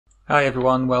Hi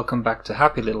everyone, welcome back to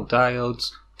Happy Little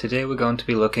Diodes. Today we're going to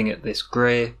be looking at this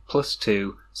grey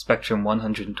 +2 Spectrum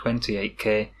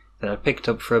 128K that I picked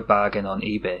up for a bargain on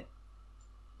eBay.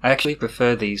 I actually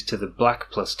prefer these to the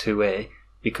black +2A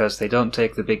because they don't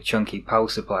take the big chunky power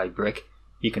supply brick.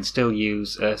 You can still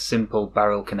use a simple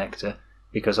barrel connector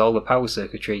because all the power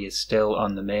circuitry is still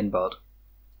on the main board.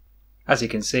 As you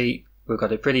can see, we've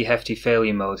got a pretty hefty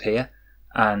failure mode here,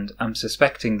 and I'm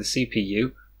suspecting the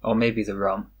CPU or maybe the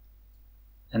ROM.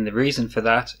 And the reason for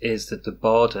that is that the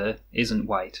border isn't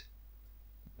white.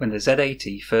 When the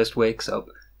Z80 first wakes up,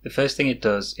 the first thing it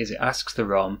does is it asks the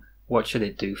ROM what should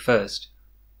it do first.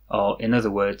 Or in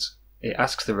other words, it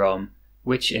asks the ROM,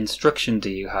 which instruction do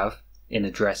you have in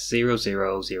address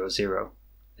 0000.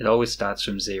 It always starts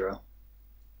from 0.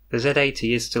 The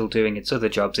Z80 is still doing its other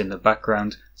jobs in the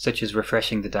background, such as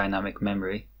refreshing the dynamic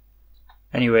memory.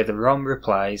 Anyway, the ROM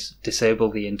replies,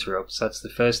 disable the interrupts. That's the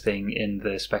first thing in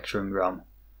the Spectrum ROM.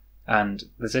 And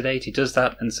the Z80 does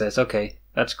that and says, okay,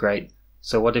 that's great,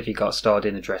 so what have you got stored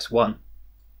in address 1?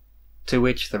 To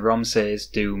which the ROM says,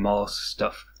 do more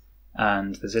stuff.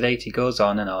 And the Z80 goes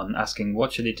on and on, asking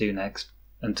what should it do next,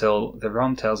 until the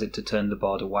ROM tells it to turn the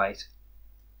border white.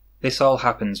 This all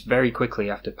happens very quickly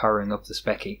after powering up the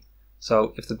Specky,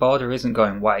 so if the border isn't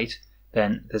going white,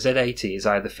 then the Z80 is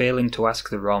either failing to ask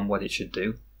the ROM what it should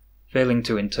do, failing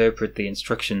to interpret the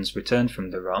instructions returned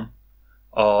from the ROM,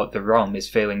 or the ROM is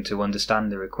failing to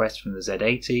understand the request from the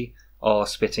Z80, or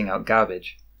spitting out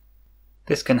garbage.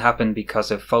 This can happen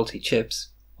because of faulty chips,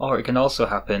 or it can also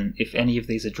happen if any of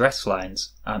these address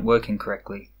lines aren't working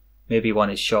correctly. Maybe one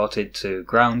is shorted to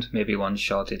ground, maybe one's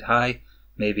shorted high,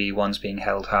 maybe one's being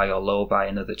held high or low by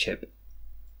another chip.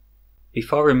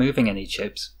 Before removing any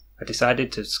chips, I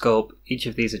decided to scope each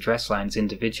of these address lines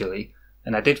individually,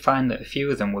 and I did find that a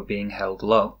few of them were being held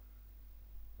low.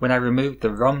 When I removed the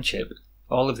ROM chip,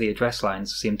 all of the address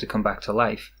lines seemed to come back to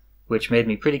life, which made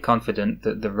me pretty confident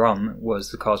that the ROM was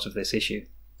the cause of this issue.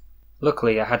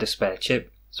 Luckily I had a spare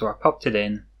chip, so I popped it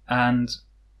in, and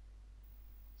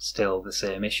still the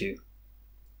same issue.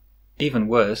 Even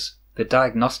worse, the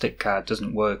diagnostic card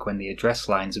doesn't work when the address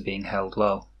lines are being held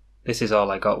low. This is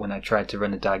all I got when I tried to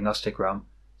run a diagnostic ROM,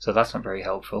 so that's not very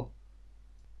helpful.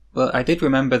 But I did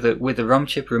remember that with the ROM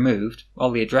chip removed,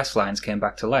 all the address lines came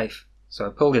back to life, so I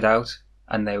pulled it out,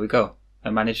 and there we go. I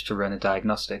managed to run a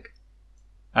diagnostic.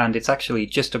 And it's actually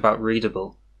just about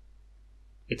readable.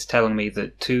 It's telling me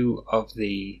that 2 of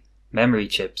the memory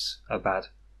chips are bad,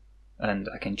 and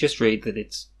I can just read that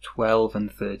it's 12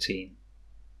 and 13.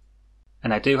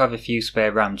 And I do have a few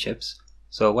spare RAM chips,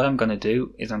 so what I'm going to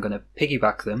do is I'm going to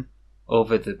piggyback them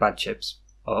over the bad chips,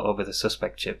 or over the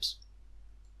suspect chips.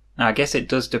 Now I guess it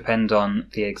does depend on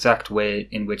the exact way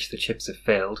in which the chips have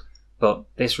failed, but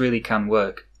this really can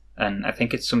work. And I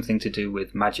think it's something to do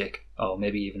with magic, or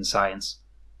maybe even science.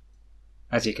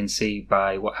 As you can see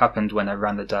by what happened when I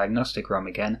ran the diagnostic ROM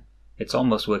again, it's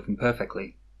almost working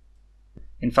perfectly.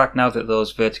 In fact, now that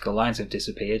those vertical lines have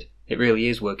disappeared, it really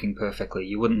is working perfectly.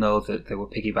 You wouldn't know that there were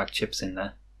piggyback chips in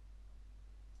there.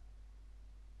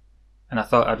 And I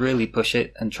thought I'd really push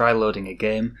it and try loading a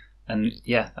game, and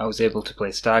yeah, I was able to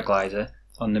play Star Glider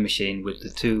on the machine with the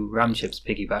 2 RAM chips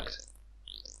piggybacked.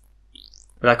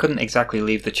 But I couldn't exactly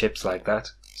leave the chips like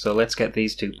that, so let's get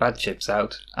these 2 bad chips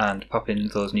out and pop in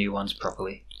those new ones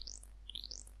properly.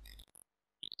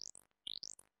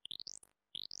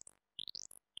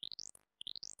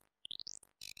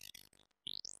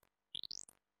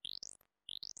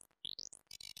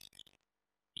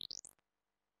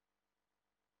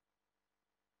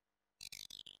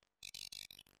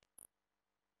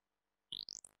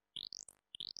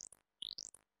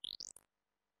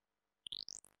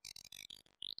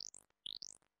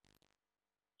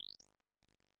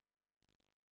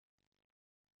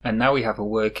 And now we have a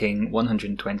working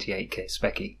 128K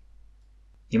Specky.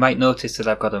 You might notice that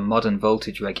I've got a modern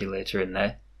voltage regulator in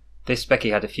there. This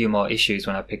Specky had a few more issues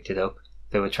when I picked it up.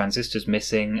 There were transistors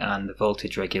missing and the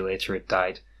voltage regulator had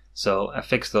died. So I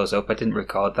fixed those up. I didn't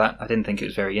record that. I didn't think it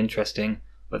was very interesting.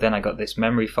 But then I got this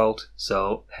memory fault,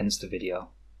 so hence the video.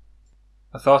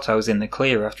 I thought I was in the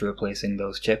clear after replacing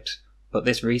those chips, but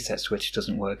this reset switch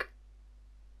doesn't work.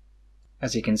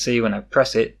 As you can see, when I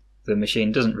press it, the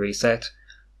machine doesn't reset.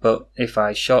 But if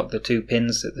I short the 2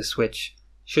 pins that the switch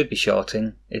should be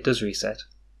shorting, it does reset.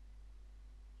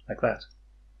 Like that.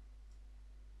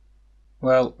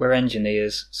 Well, we're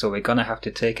engineers, so we're gonna have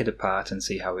to take it apart and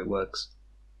see how it works.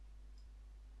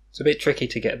 It's a bit tricky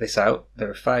to get this out. There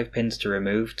are 5 pins to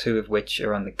remove, 2 of which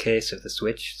are on the case of the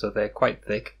switch, so they're quite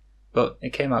thick, but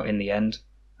it came out in the end,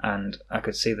 and I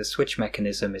could see the switch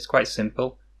mechanism is quite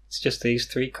simple. It's just these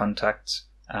 3 contacts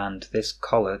and this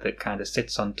collar that kind of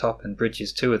sits on top and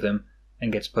bridges two of them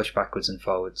and gets pushed backwards and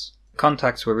forwards. The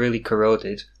contacts were really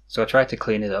corroded, so I tried to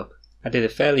clean it up. I did a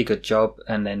fairly good job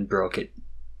and then broke it.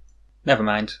 Never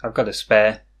mind, I've got a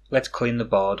spare. Let's clean the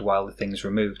board while the thing's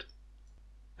removed.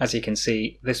 As you can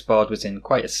see, this board was in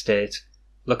quite a state.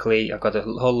 Luckily, I've got a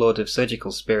whole load of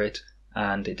surgical spirit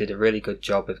and it did a really good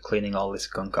job of cleaning all this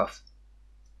gunk off.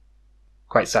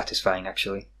 Quite satisfying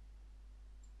actually.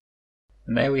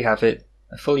 And there we have it,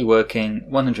 a fully working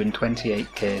 128K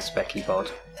Specky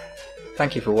board.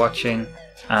 Thank you for watching,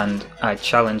 and I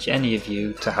challenge any of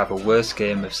you to have a worse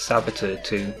game of Saboteur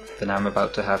 2 than I'm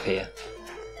about to have here.